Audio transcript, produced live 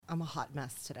I'm a hot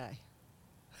mess today.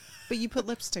 But you put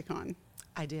lipstick on.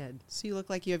 I did. So you look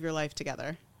like you have your life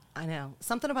together. I know.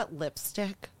 Something about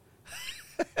lipstick.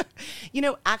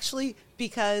 Actually,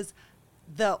 because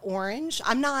the orange,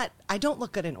 I don't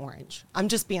look good in orange. I'm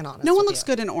just being honest. No one looks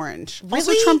good in orange. Really?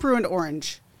 Also, Trump ruined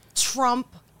orange. Trump.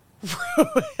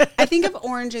 I think of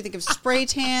orange, I think of spray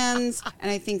tans, and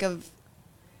I think of,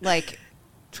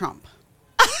 Trump.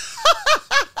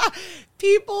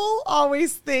 People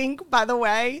always think, by the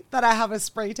way, that I have a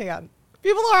spray tan.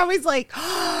 People are always like,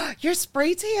 oh, your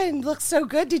spray tan looks so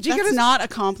good. Did you get That's not a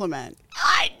compliment.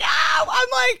 I know. I'm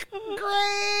like,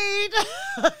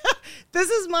 great.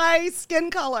 This is my skin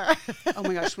color. Oh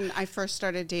my gosh. When I first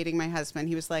started dating my husband,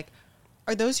 he was like,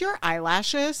 are those your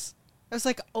eyelashes? I was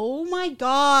like, oh my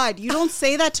God, you don't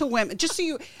say that to women. Just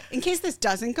so in case this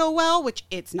doesn't go well, which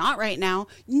it's not right now,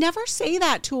 never say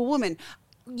that to a woman.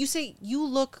 You say, you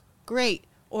look great,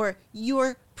 or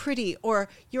you're pretty, or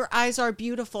your eyes are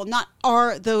beautiful. Not,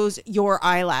 are those your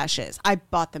eyelashes? I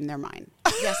bought them. They're mine.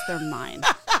 Yes, they're mine.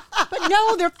 But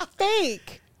no, they're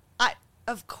fake.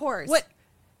 Of course. What?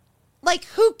 Like,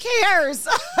 who cares?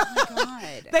 Oh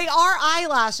my God. They are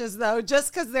eyelashes, though,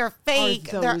 just because they're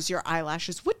fake. Are those your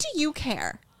eyelashes? What do you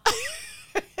care?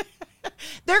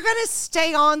 They're going to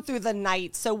stay on through the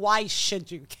night, so why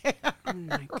should you care? Oh,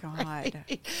 my God.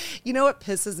 Right? You know what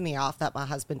pisses me off that my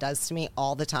husband does to me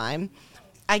all the time?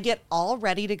 I get all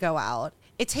ready to go out.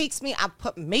 It takes me, I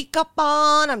put makeup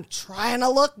on. I'm trying to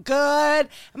look good.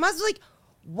 And my husband's like,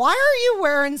 why are you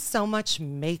wearing so much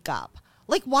makeup?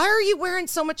 Like, why are you wearing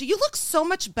so much? You look so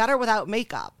much better without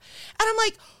makeup. And I'm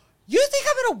like, you think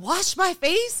I'm going to wash my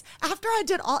face after I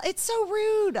did all? It's so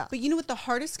rude. But you know what the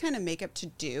hardest kind of makeup to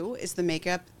do is the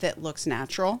makeup that looks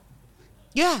natural.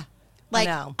 Yeah. Like,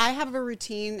 I know. I have a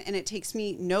routine and it takes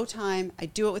me no time. I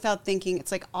do it without thinking.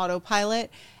 It's like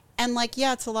autopilot. And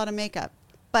yeah, it's a lot of makeup.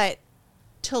 But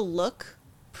to look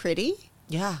pretty,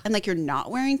 yeah, and you're not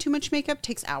wearing too much makeup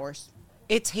takes hours.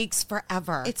 It takes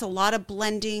forever. It's a lot of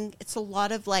blending. It's a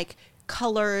lot of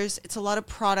colors. It's a lot of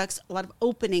products, a lot of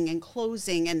opening and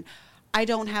closing. And I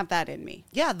don't have that in me.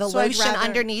 Yeah, the lotion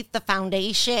underneath the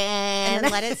foundation. And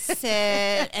then let it sit.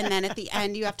 And then at the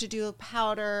end, you have to do a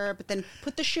powder, but then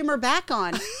put the shimmer back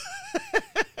on.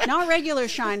 Not regular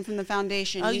shine from the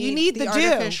foundation. Oh, you need the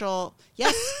artificial.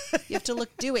 Yes, you have to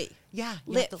look dewy. Yeah.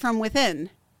 Lit from within.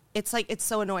 It's it's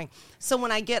so annoying. So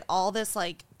when I get all this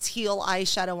teal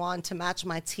eyeshadow on to match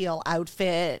my teal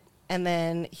outfit, and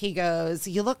then he goes,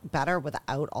 you look better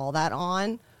without all that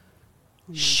on.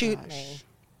 Oh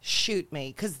Shoot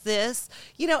me. Because this,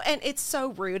 and it's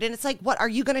so rude. And it's like, what, are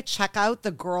you going to check out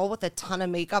the girl with a ton of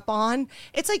makeup on?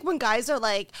 It's like when guys are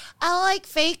like, I like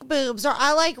fake boobs or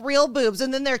I like real boobs.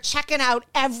 And then they're checking out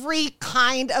every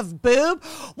kind of boob.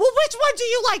 Well, which one do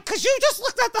you like? Because you just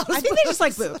looked at those I think they just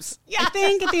like boobs. Yeah. I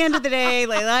think at the end of the day,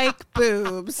 they like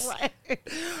boobs. Right.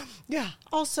 Yeah.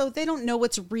 Also, they don't know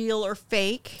what's real or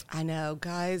fake. I know,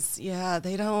 guys. Yeah,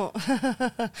 they don't.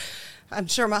 I'm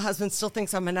sure my husband still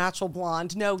thinks I'm a natural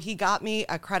blonde. No, he got me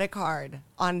a credit card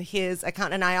on his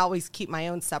account, and I always keep my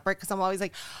own separate because I'm always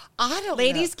like, I don't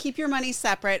Ladies, know. keep your money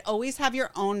separate. Always have your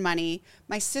own money.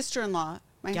 My sister-in-law,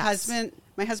 my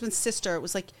husband's sister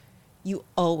was like, you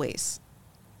always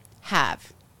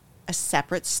have a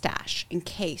separate stash in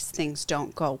case things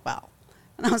don't go well.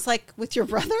 And I was like, with your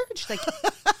brother? She's like,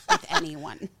 with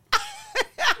anyone.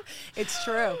 It's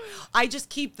true. I just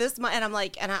keep this money, and I'm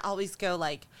like, and I always go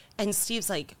and Steve's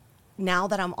like, now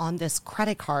that I'm on this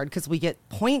credit card, because we get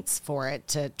points for it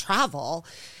to travel,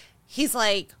 he's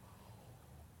like,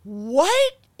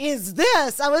 what is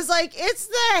this? I was like, it's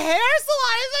the hair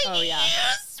salon. He's like, you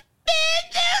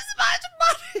spend this much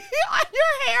money on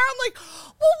your hair? I'm like,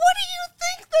 well, what do you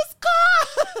think this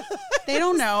costs? They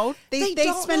don't know. They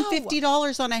don't spend know.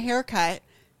 $50 on a haircut.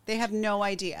 They have no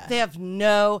idea. They have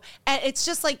no, and it's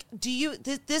just like,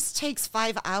 this takes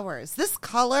 5 hours. This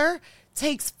color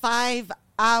takes 5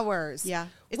 hours. Yeah.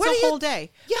 It's a whole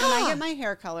day. Yeah. When I get my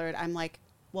hair colored, I'm like,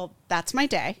 well, that's my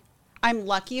day. I'm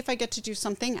lucky if I get to do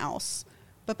something else.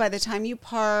 But by the time you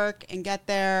park and get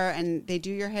there and they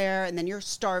do your hair and then you're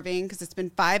starving because it's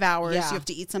been 5 hours, you have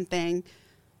to eat something.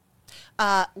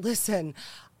 Listen,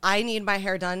 I need my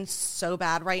hair done so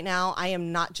bad right now. I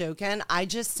am not joking. I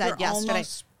just said yesterday.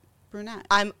 Almost brunette.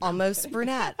 I'm almost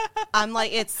brunette. I'm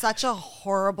like, it's such a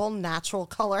horrible natural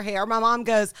color hair. My mom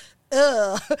goes,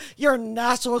 ugh, your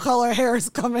natural color hair is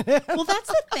coming in. Well, that's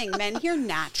the thing. Men hear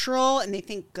natural and they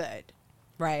think good.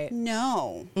 Right.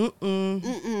 No.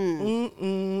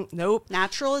 Nope.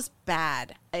 Natural is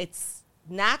bad. It's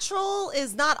natural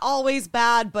is not always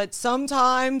bad, but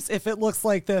sometimes if it looks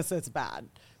like this, it's bad.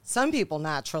 Some people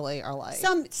naturally are like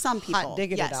Some people, hot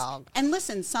diggity yes. dog. And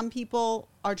listen, some people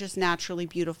are just naturally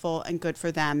beautiful and good for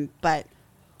them, but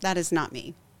that is not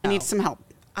me. I need some help.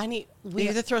 I need We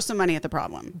need to throw some money at the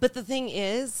problem. But the thing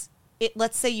is,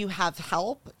 let's say you have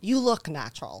help, you look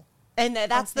natural. And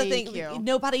that's the thank thing. you.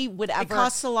 Nobody would ever. It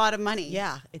costs a lot of money.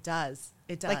 Yeah, it does.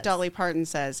 It does. Like Dolly Parton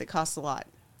says, it costs a lot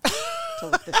to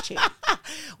look this cheap.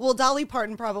 Well, Dolly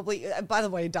Parton probably, by the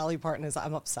way, Dolly Parton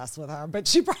I'm obsessed with her, but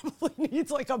she probably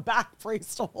needs like a back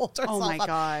brace to hold herself Oh my up.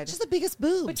 God. She's the biggest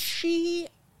boobs. But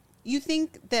you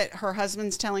think that her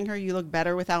husband's telling her you look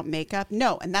better without makeup?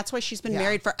 No, and that's why she's been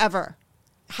married forever.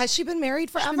 Has she been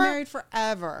married forever? She's been married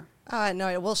forever.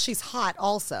 No. Well, she's hot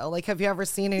also. Like, have you ever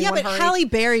seen anyone? Yeah, but Halle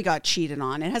Berry got cheated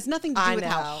on. It has nothing to do with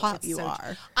how hot It's you so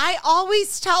are. I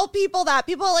always tell people that.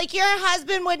 People are like, your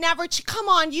husband would never cheat. Come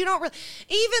on, you don't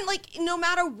even like, no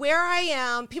matter where I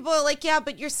am, people are like, yeah,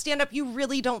 but your stand up, you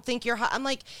really don't think you're hot. I'm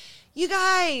like, you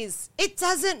guys, it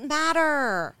doesn't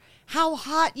matter how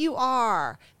hot you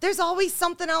are. There's always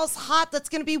something else hot that's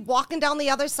going to be walking down the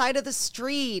other side of the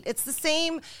street. It's the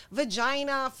same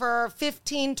vagina for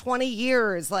 15, 20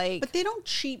 years. Like, But they don't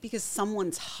cheat because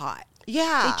someone's hot.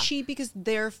 yeah. They cheat because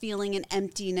they're feeling an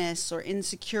emptiness or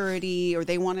insecurity, or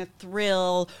they want a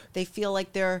thrill. They feel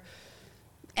like they're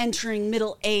entering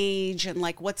middle age and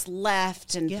like what's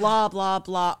left and blah, blah,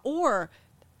 blah.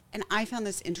 And I found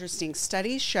this interesting,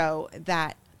 studies show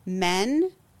that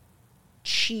men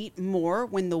cheat more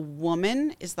when the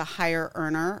woman is the higher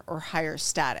earner or higher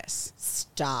status.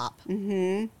 Stop.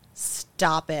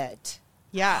 Stop it.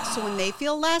 Yeah. So when they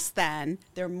feel less than,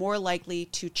 they're more likely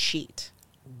to cheat.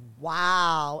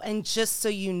 Wow. And just so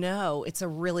you know, it's a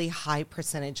really high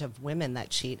percentage of women that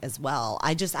cheat as well.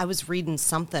 I was reading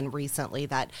something recently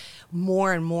that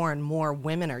more and more and more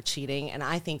women are cheating. And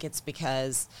I think it's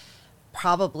because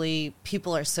probably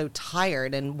people are so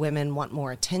tired and women want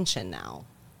more attention now.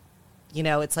 You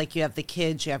know, it's like you have the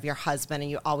kids, you have your husband, and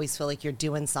you always feel like you're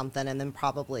doing something. And then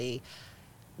probably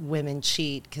women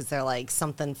cheat because they're like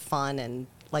something fun, and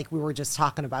like we were just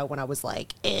talking about when I was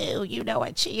like, ew, you know,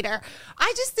 a cheater.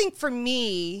 I just think for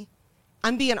me,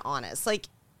 I'm being honest. Like,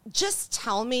 just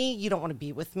tell me you don't want to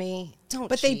be with me. Don't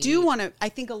But cheat. they do want to. I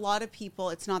think a lot of people,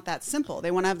 it's not that simple.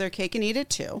 They want to have their cake and eat it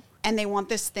too. And they want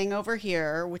this thing over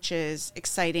here, which is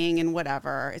exciting and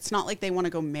whatever. It's not like they want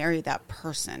to go marry that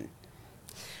person.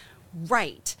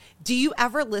 Right. Do you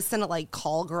ever listen to like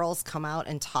call girls come out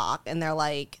and talk and they're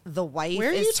like, the wife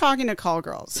Where are is you talking to call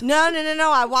girls? No.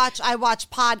 I watch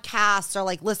podcasts or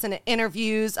like listen to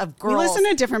interviews of girls. We listen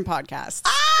to different podcasts.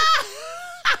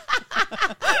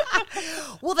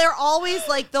 Well, they're always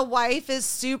like, the wife is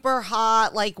super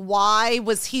hot. Like, why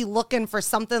was he looking for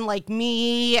something like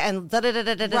me? And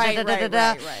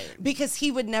Right. because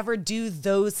he would never do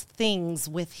those things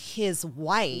with his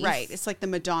wife. Right. It's like the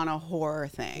Madonna horror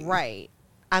thing. Right.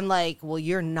 I'm like, well,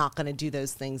 you're not going to do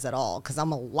those things at all because I'm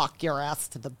going to lock your ass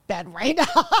to the bed right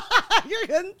now. You're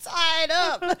getting tied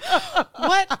up.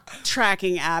 What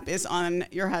tracking app is on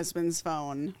your husband's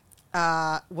phone?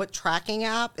 What tracking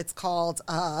app? It's called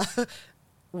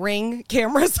Ring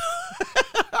cameras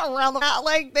around the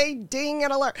like they ding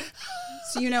and alert.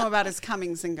 So you know about his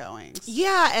comings and goings.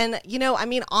 Yeah, and you know, I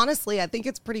mean, honestly, I think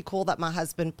it's pretty cool that my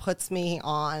husband puts me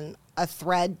on a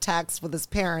thread text with his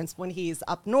parents when he's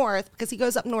up north because he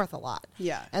goes up north a lot.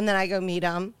 Yeah. And then I go meet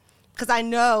him because I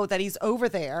know that he's over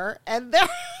there and there.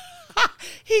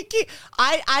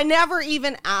 I never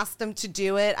even asked him to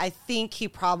do it. I think he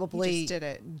probably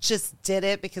just did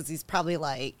it because he's probably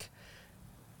like,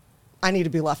 I need to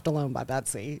be left alone by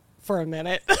Betsy for a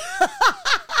minute.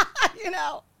 You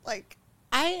know, like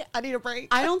I need a break.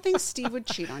 I don't think Steve would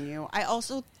cheat on you. I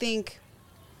also think,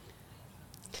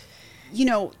 you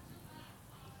know,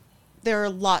 there are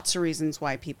lots of reasons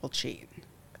why people cheat.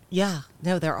 Yeah,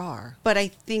 no, there are. But I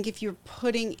think if you're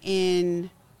putting in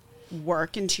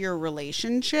work into your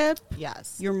relationship,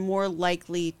 Yes. you're more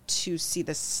likely to see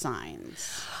the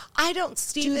signs. I don't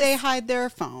see Do they hide their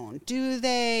phone? Do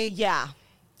they Yeah.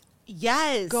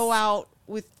 Yes. go out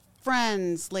with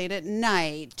friends late at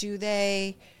night? Do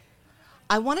they...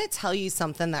 I want to tell you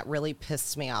something that really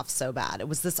pissed me off so bad. It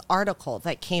was this article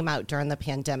that came out during the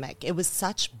pandemic. It was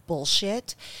such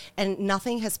bullshit, and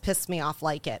nothing has pissed me off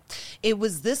like it. It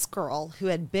was this girl who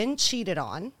had been cheated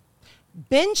on.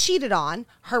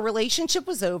 Her relationship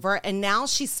was over, and now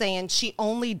she's saying she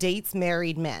only dates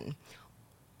married men.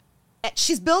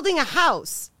 She's building a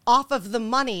house off of the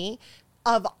money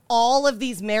of all of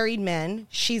these married men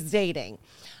she's dating.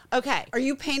 Okay. Are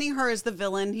you painting her as the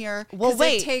villain here? Well, 'Cause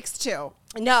wait. It takes two.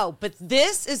 No, but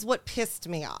this is what pissed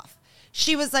me off.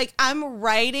 She was like, I'm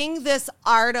writing this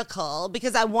article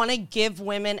because I want to give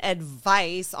women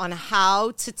advice on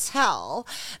how to tell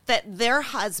that their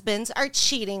husbands are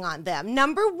cheating on them.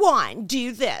 Number 1,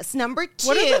 do this. Number 2,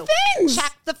 what are the things?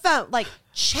 Check the phone. Like,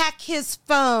 check his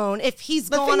phone if he's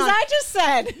The going things on. I just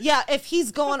said. Yeah, if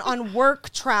he's going on work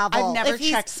travel. I've never if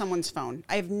he's- checked someone's phone.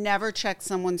 I've never checked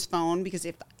someone's phone because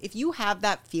if you have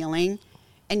that feeling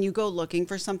and you go looking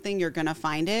for something, you're going to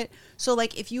find it. So,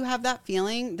 like, if you have that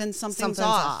feeling, then something's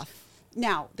off.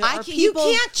 Now, there are people...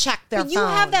 You can't check their phone. You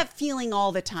have that feeling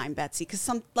all the time, Betsy, because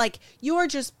you're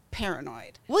just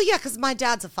paranoid. Well, yeah, because my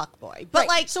dad's a fuckboy. But,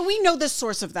 Right. So we know the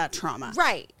source of that trauma.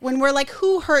 Right. When we're like,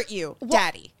 who hurt you? Well,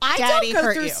 Daddy. I Daddy don't go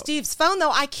hurt through you. Steve's phone,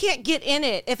 though. I can't get in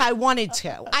it if I wanted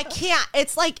to. I can't.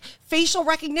 It's like facial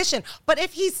recognition. But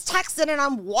if he's texting and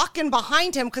I'm walking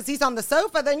behind him because he's on the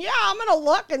sofa, then yeah, I'm going to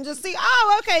look and just see,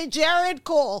 oh, okay, Jared,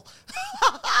 cool.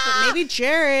 But maybe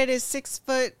Jared is 6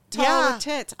 foot tall with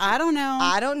tits. I don't know.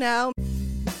 I don't know.